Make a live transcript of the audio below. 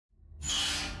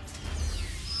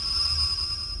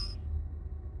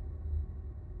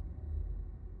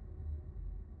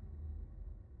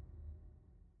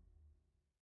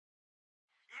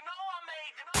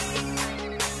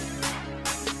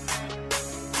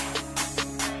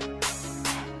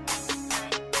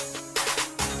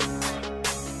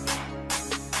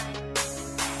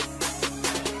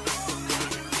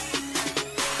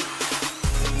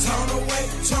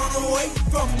away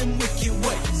from them wicked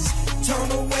ways.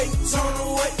 Turn away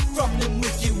from them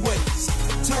wicked ways.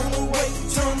 Turn away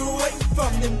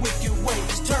from them wicked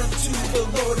ways. Turn to the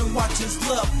Lord and watch His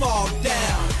love fall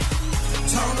down.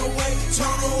 Turn away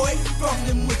from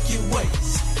them wicked ways.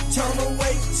 Turn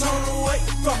away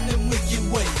from them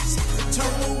wicked ways.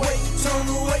 Turn away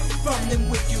from them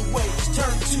wicked ways.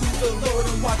 Turn to the Lord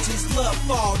and watch His love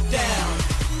fall down.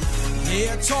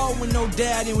 Yeah, it's hard with no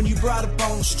daddy when you brought up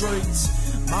on the streets.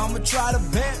 Mama tried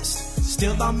her best,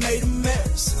 still I made a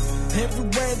mess.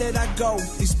 Everywhere that I go,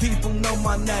 these people know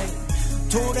my name.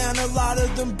 Tore down a lot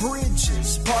of them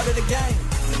bridges, part of the game.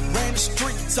 Ran the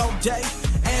streets all day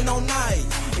and all night,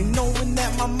 and knowing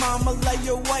that my mama lay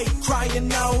awake,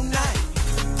 crying all night,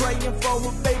 praying for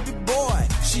a baby boy.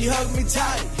 She hugged me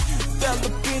tight, fell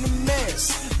up in a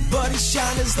mess, but He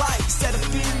shined His light. Set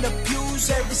up in the pews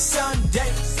every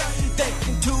Sunday,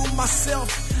 thinking to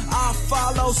myself, I'll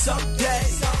follow someday.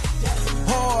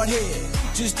 Hard head,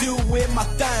 just doing my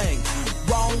thing.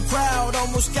 Wrong crowd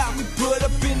almost got me put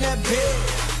up in that bed.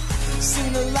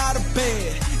 Seen a lot of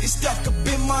bad, it stuck up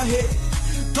in my head.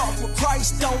 Talk with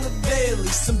Christ on the daily,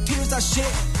 some tears I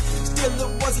shed. Still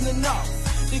it wasn't enough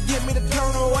to get me to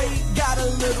turn away. Got a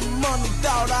little money,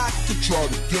 thought I could try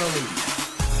to get it.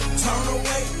 Turn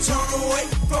away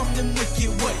from them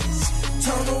wicked ways.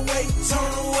 Turn away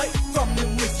from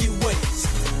them wicked ways.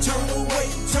 Turn away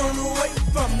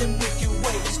from them wicked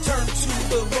ways. Turn to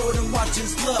the Lord and watch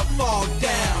His love fall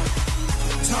down.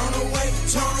 Turn away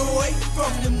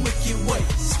from them wicked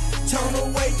ways. Turn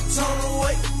away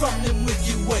from them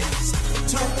wicked ways.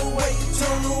 Turn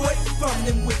away from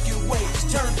them wicked ways.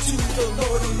 Turn to the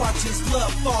Lord and watch His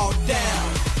love fall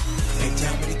down. They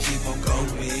tell me to keep on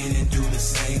going and do the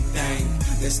same thing.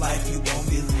 This life you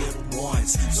only live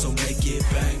once, so make it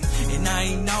bang. And I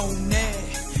ain't known that,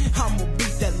 I'ma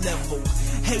beat that level.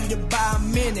 Hated by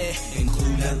many,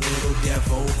 include that little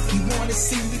devil. He wanna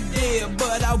see me dead,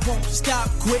 but I won't stop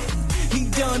quitting. He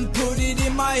done put it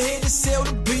in my head to sell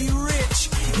to be rich,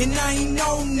 and I ain't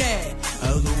known that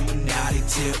Illuminati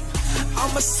tip.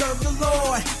 I'ma serve the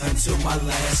Lord until my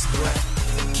last breath.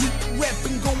 Keep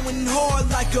repping, going hard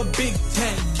like a big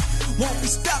tank. Won't be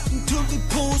stopped until He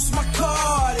pulls my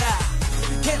card out.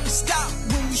 Can't be stopped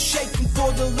when you're shaking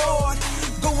for the Lord.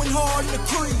 Going hard in the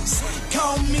crease,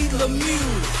 call me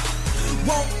Lemieux.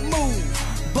 Won't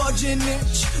move, budge an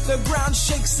inch. The ground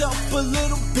shakes up a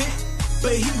little bit,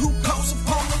 but he who calls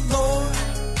upon the Lord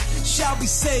shall be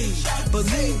saved.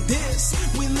 Believe this,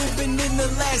 we living in the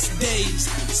last days.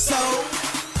 So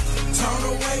turn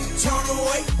away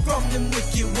from them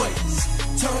wicked ways.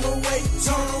 Turn away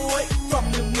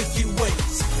from them wicked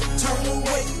ways. Turn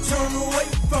away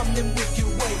from them wicked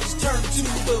ways. Turn to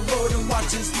the Lord and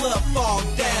watch His love fall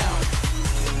down.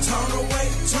 Turn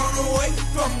away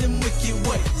from them wicked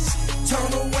ways.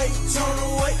 Turn away